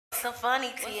so funny,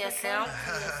 TSM.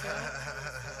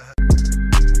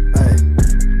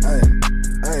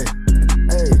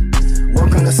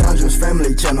 Welcome to Sandra's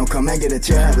Family Channel. Come and get a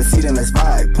chair, have a seat, and let's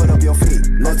vibe. Put up your feet,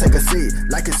 let's take a seat.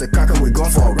 Like it's a cracker, we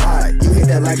going for a ride. You hit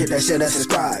that like it, that shit, that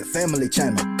subscribe. Family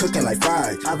Channel, cooking like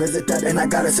fries. I visit that and I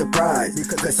got a surprise.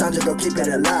 Because Sandra gon' keep it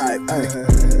alive.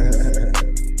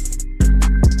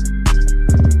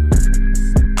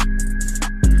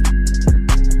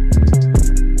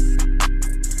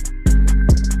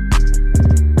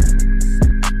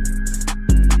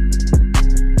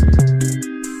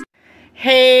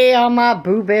 Hey, all my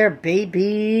Boo Bear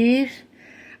babies.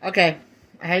 Okay,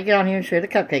 I had to get on here and show you the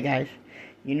cupcake, guys.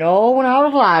 You know, when I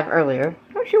was live earlier,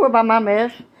 don't you worry about my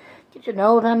mess. Get your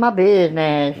nose on my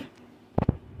business.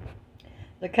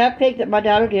 The cupcake that my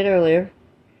daughter did earlier,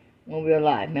 when we were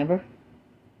live, remember?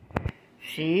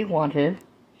 She wanted,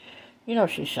 you know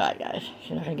she's shy, guys.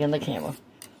 She's not going to get in the camera.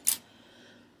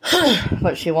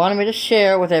 But she wanted me to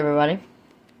share with everybody.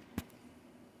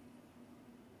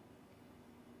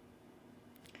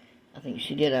 I think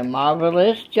she did a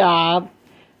marvelous job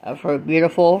of her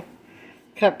beautiful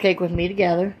cupcake with me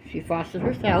together. She frosted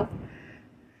herself.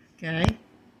 Okay.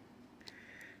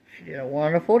 She did a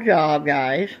wonderful job,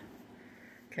 guys.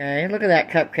 Okay, look at that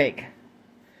cupcake. I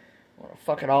want to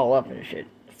fuck it all up and shit.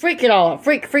 Freak it all up.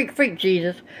 Freak,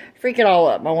 Jesus. Freak it all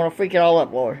up. I want to freak it all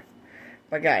up, Lord.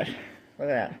 But guys, look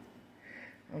at that.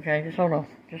 Okay, just hold on.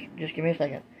 Just give me a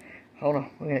second. Hold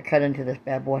on. We're going to cut into this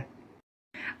bad boy.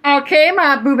 Okay,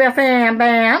 my Boo Bear fam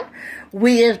bam.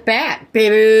 We is back,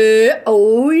 baby.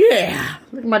 Oh, yeah.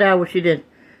 Look at my dad, what she did.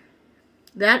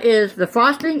 That is, the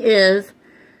frosting is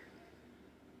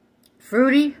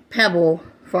Fruity Pebble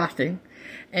frosting.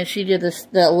 And she did this,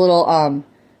 that little,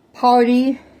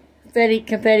 party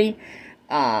confetti,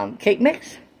 cake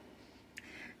mix.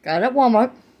 Got it at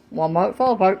Walmart. Walmart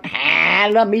fall apart. I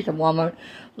love me some Walmart.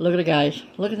 Look at it, guys.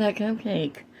 Look at that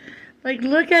cupcake. Like,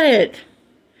 look at it.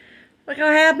 Look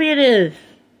how happy it is.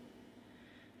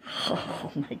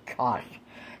 Oh my gosh.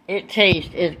 It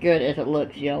tastes as good as it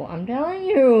looks, yo. I'm telling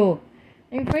you.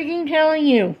 I'm freaking telling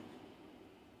you.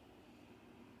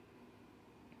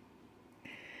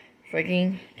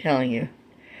 Freaking telling you.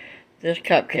 This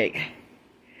cupcake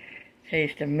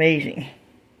tastes amazing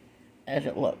as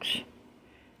it looks.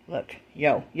 Look.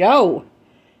 Yo. Yo!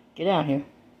 Get down here.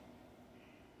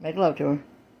 Make love to her.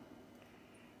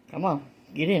 Come on.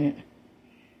 Get in it.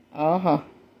 Uh-huh.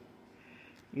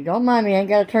 You don't mind me, I ain't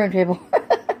got a turntable.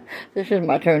 This is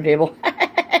my turntable.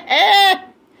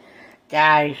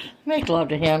 Guys, make love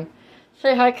to him.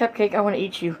 Say hi, Cupcake, I want to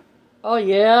eat you. Oh,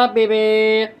 yeah,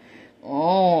 baby.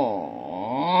 Oh.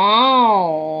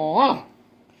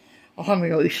 I'm going to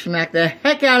go smack the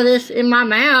heck out of this in my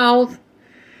mouth.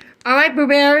 Alright, Boo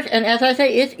Bears, and as I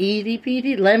say, it's easy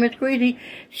peasy, lemon squeezy.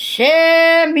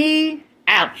 Share me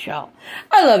out, y'all.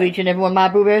 I love each and every one of my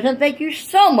Boo Bears, and thank you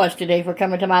so much today for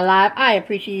coming to my live. I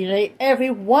appreciate every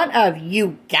one of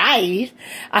you guys.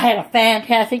 I had a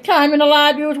fantastic time in the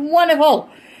live. It was wonderful.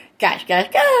 Guys.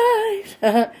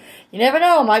 You never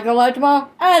know. I might go live tomorrow.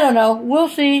 I don't know. We'll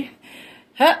see.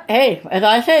 Hey, as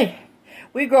I say,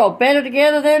 we grow better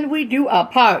together than we do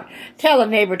apart. Tell a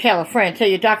neighbor, tell a friend, tell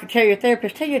your doctor, tell your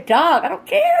therapist, tell your dog. I don't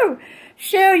care.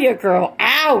 Share your girl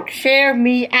out. Share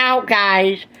me out,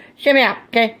 guys. Share me out,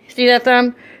 okay? See that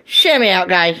thumb? Share me out,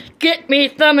 guys. Get me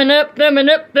thumbing up, thumbing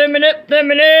up, thumbing up,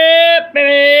 thumbing up,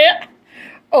 baby.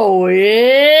 Oh,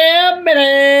 yeah,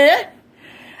 baby.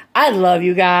 I love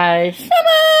you guys so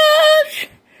much.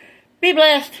 Be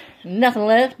blessed. Nothing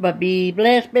less but be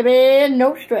blessed, baby.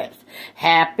 No stress.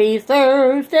 Happy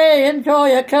Thursday.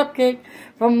 Enjoy a cupcake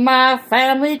from my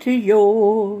family to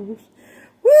yours.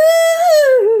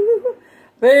 Woo,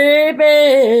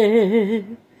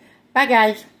 baby. Bye,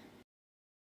 guys.